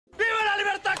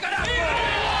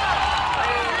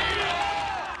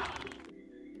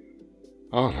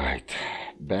Alright,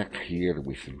 back here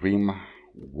with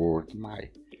Rimworld, my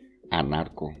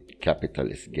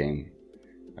Anarcho-Capitalist game.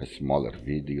 A smaller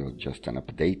video, just an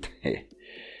update.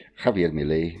 Javier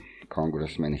MILEI,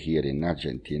 congressman here in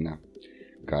Argentina,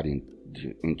 got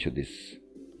into this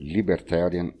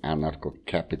libertarian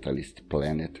anarcho-capitalist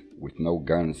planet with no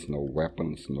guns, no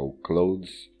weapons, no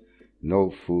clothes,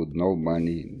 no food, no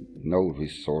money, no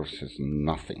resources,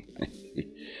 nothing.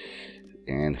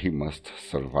 And he must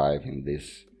survive in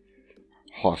this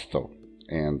hostile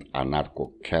and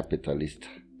anarcho-capitalist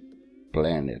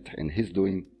planet, and he's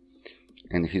doing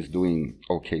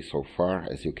okay so far.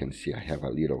 As you can see, I have a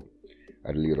little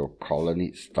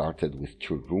colony started with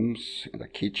 2 rooms and a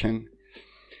kitchen.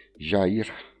 Jair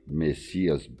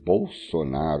MESSIAS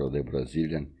Bolsonaro,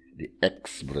 the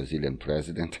ex-Brazilian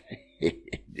president,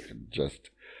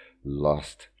 just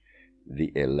lost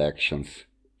the elections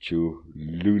to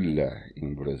Lula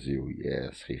in Brazil.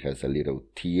 Yes, he has a little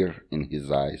tear in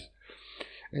his eyes,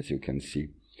 as you can see.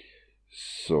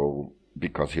 So,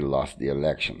 because he lost the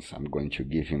elections, I'm going to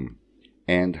give him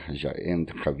and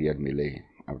Javier MILEI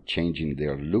are changing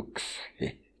their looks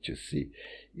to see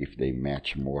if they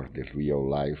match more the real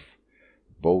life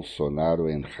Bolsonaro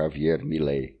and Javier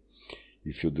MILEI.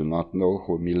 If you do not know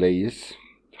who MILEI is,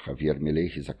 Javier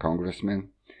MILEI is a congressman,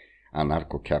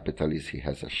 anarcho-capitalist. He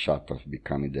has a shot of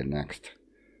becoming the next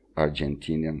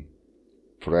Argentinian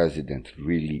president.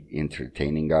 Really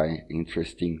entertaining guy,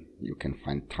 interesting. You can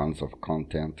find tons of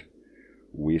content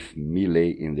with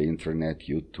MILEI in the internet,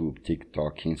 YouTube,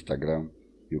 TikTok, Instagram.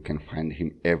 You can find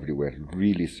him everywhere.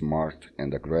 Really smart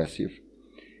and aggressive.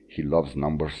 He loves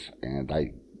numbers, and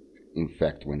in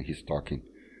fact, when he's talking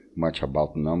much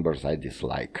about numbers, I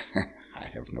dislike. I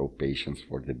have no patience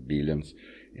for the billions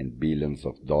and billions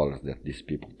of dollars that these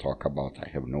people talk about. I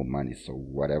have no money, so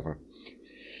whatever.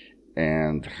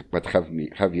 But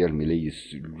Javier MILEI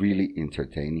is really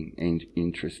entertaining and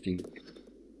interesting.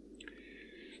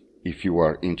 If you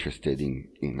are interested in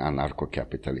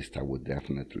anarcho-capitalist, I would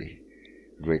definitely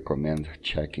recommend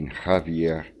checking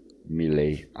Javier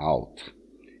MILEI out.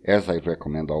 As I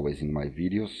recommend always in my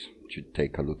videos, to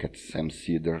take a look at Sam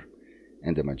Cedar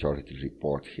and the Majority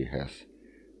Report. He has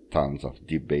tons of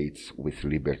debates with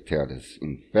libertarians.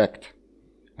 In fact,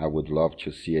 I would love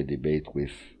to see a debate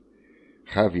with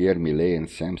Javier MILEI and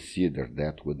Sam Cedar.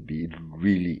 That would be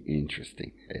really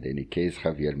interesting. In any case,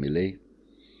 Javier MILEI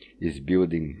is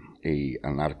building a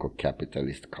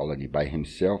anarcho-capitalist colony by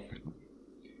himself,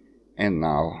 and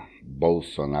now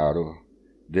Bolsonaro,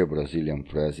 the Brazilian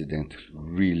president,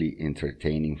 really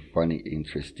entertaining, funny,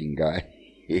 interesting guy.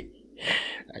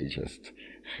 I just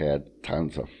had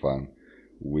tons of fun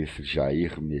with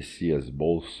Jair MESSIAS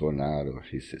Bolsonaro.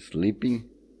 He's sleeping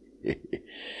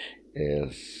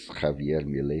as Javier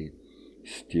MILEI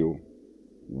still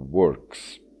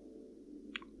works.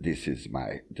 This is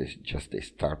just the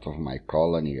start of my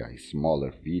colony, a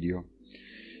smaller video,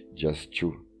 just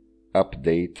to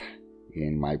update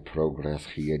in my progress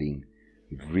here in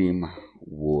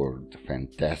Rimworld.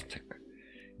 Fantastic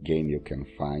game you can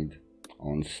find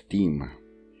on Steam.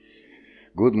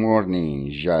 Good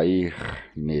morning, Jair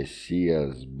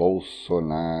MESSIAS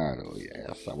Bolsonaro.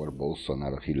 Yes, our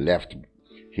Bolsonaro.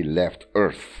 He left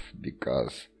Earth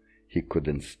because he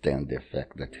couldn't stand the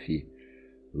fact that he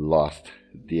lost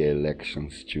the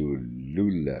elections to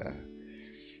Lula.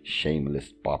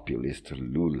 Shameless populist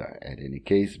Lula. In any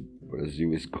case,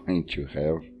 Brazil is going to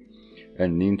have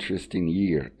an interesting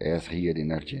year, as here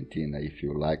in Argentina. If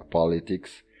you like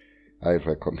politics, I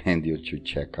recommend you to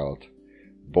check out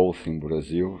both in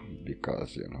Brazil,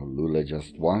 because Lula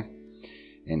just won,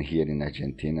 and here in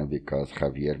Argentina because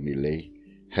Javier MILEI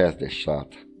has the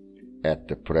shot at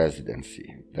the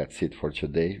presidency. That's it for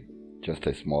today. Just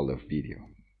a smaller video.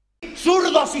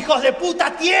 ¡Zurdos, hijos de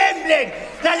puta, tiemblen!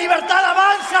 ¡La libertad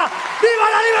avanza! ¡Viva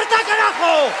la libertad,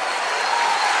 carajo!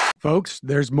 Folks,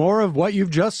 there's more of what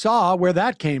you've just saw where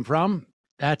that came from.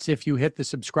 That's if you hit the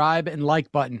subscribe and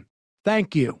like button.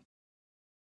 Thank you.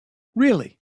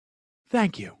 Really,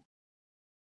 thank you.